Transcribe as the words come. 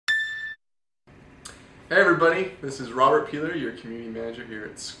Hey everybody, this is Robert Peeler, your community manager here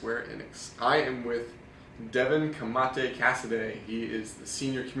at Square Enix. I am with Devin Camate Casadey. He is the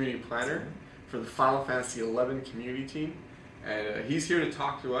senior community planner for the Final Fantasy XI community team, and he's here to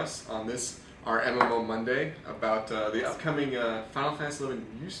talk to us on this, our MMO Monday, about the upcoming Final Fantasy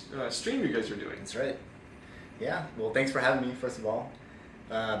XI stream you guys are doing. That's right. Yeah, well thanks for having me first of all.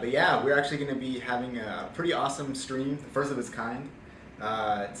 But yeah, we're actually going to be having a pretty awesome stream, the first of its kind.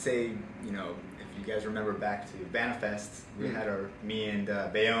 If you guys remember back to Vana'diel, we had me and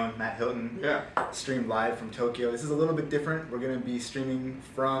Devin, Matt Hilton, streamed live from Tokyo. This is a little bit different. We're going to be streaming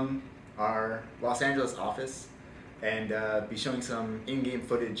from our Los Angeles office and be showing some in-game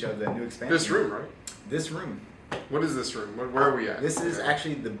footage of the new expansion. This room, right? This room. What is this room? Where are we at? This is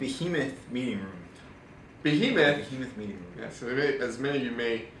actually the Behemoth meeting room. Behemoth? Behemoth meeting room. Yeah, so as many of you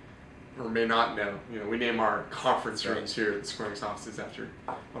may or may not know, we name our conference rooms here at the Square Enix offices after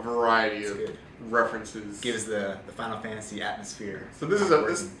a variety of references. Gives the Final Fantasy atmosphere. So this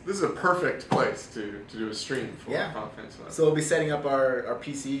is a perfect place to do a stream for Final Fantasy XI. So we'll be setting up our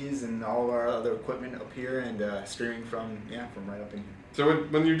PCs and all of our other equipment up here and streaming from right up in here. So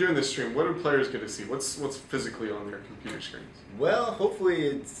when you're doing this stream, what do players get to see? What's physically on their computer screens? Well, hopefully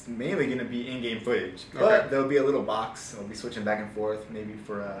it's mainly going to be in-game footage, but there'll be a little box. I'll be switching back and forth, maybe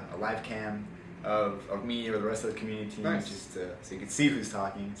for a live cam of me or the rest of the community team, just so you can see who's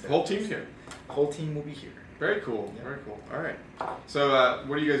talking. So the whole team's here. The whole team will be here. Very cool. Yeah. Very cool. All right. So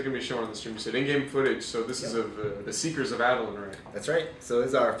what are you guys going to be showing on the stream? You said in-game footage. So this is of the Seekers of Adoulin, right? That's right. So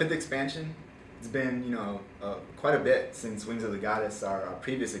this is our 5th expansion. It's been, quite a bit since Wings of the Goddess, our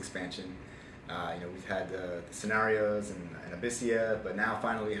previous expansion. We've had the scenarios and Abyssia, but now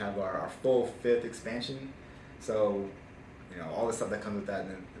finally we have our full 5th expansion. So, all the stuff that comes with that.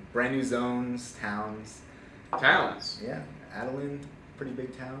 And the brand new zones, towns. Towns? Yeah. Adoulin, pretty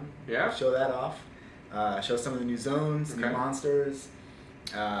big town. Yeah? Show that off. Show some of the new zones, new monsters.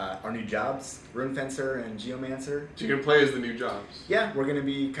 Our new jobs, Rune Fencer and Geomancer. So you're going to play as the new jobs? Yeah, we're going to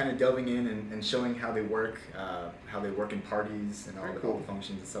be kind of delving in and showing how they work in parties and all the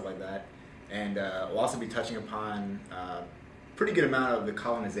functions and stuff like that. And we'll also be touching upon a pretty good amount of the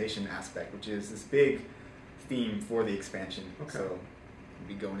colonization aspect, which is this big theme for the expansion. Okay. So we'll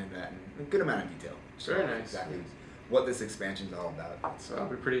be going into that in a good amount of detail. Very nice. Exactly what this expansion is all about. So that'll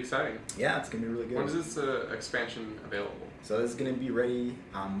be pretty exciting. Yeah, it's going to be really good. When is this expansion available? So this is going to be ready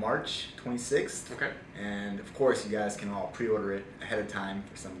on March 26th. Okay. And of course, you guys can all pre-order it ahead of time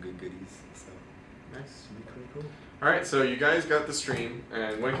for some good goodies. So nice. It'll be pretty cool. All right, so you guys got the stream,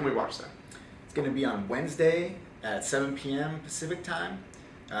 and when can we watch that? It's going to be on Wednesday at 7 p.m. Pacific time.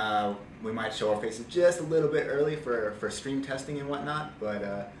 We might show our faces just a little bit early for stream testing and whatnot,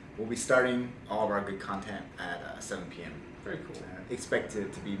 but we'll be starting all of our good content at 7 p.m. Very cool. Expect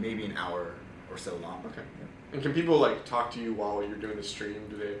it to be maybe an hour or so long. Okay. Yeah. And can people talk to you while you're doing the stream?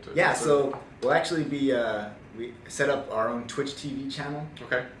 Do they have to? Yeah. So we'll actually be we set up our own Twitch TV channel.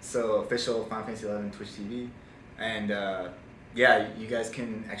 Okay. So official Final Fantasy XI Twitch TV, and you guys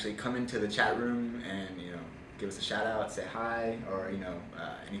can actually come into the chat room and give us a shout out, say hi, or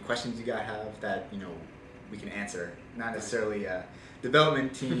any questions you guys have that we can answer. Not necessarily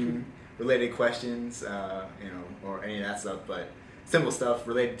development team related questions, or any of that stuff, but simple stuff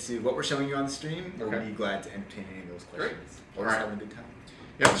related to what we're showing you on the stream. We'll be glad to entertain any of those questions. Or just having a good time.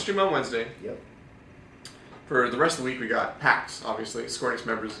 You have the stream on Wednesday. Yep. For the rest of the week, we got PAX. Obviously, Square Enix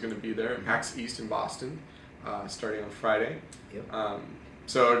members is going to be there. PAX East in Boston, starting on Friday. Yep.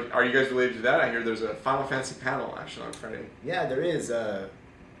 So, are you guys related to that? I hear there's a Final Fantasy panel actually on Friday. Yeah, there is.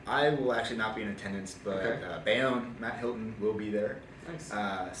 I will actually not be in attendance, but Devin, Matt Hilton will be there. Nice.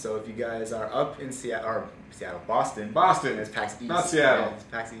 So if you guys are up in Boston, it's PAX East. Not Seattle. Yeah, it's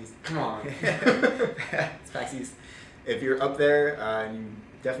PAX East. Come on. It's PAX East. If you're up there, you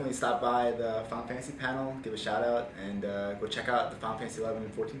definitely stop by the Final Fantasy panel, give a shout out, and go check out the Final Fantasy 11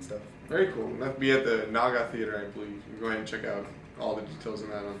 and 14 stuff. Very cool. That'll be at the Naga Theater, I believe. You can go ahead and check out all the details on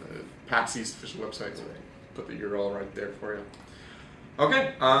that on the PAX East official website. So put the URL right there for you.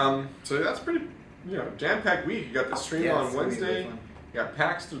 Okay. So that's pretty, jam-packed week. You got the stream on Wednesday. You got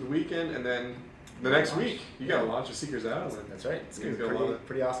PAX through the weekend, and then the next week you got a launch of Seekers of Adoulin. That's right. It's going to be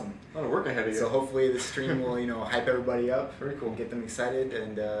pretty awesome. A lot of work ahead of you. So hopefully the stream will hype everybody up. Very cool. Get them excited,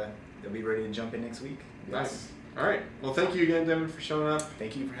 and they'll be ready to jump in next week. Nice. All right. Well, thank you again, Devin, for showing up.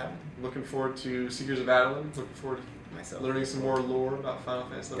 Thank you for having me. Looking forward to Seekers of Adoulin. Looking forward to learning some more lore about Final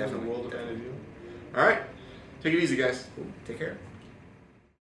Fantasy XI and the world of Vana'diel. All right. Take it easy, guys. Cool. Take care.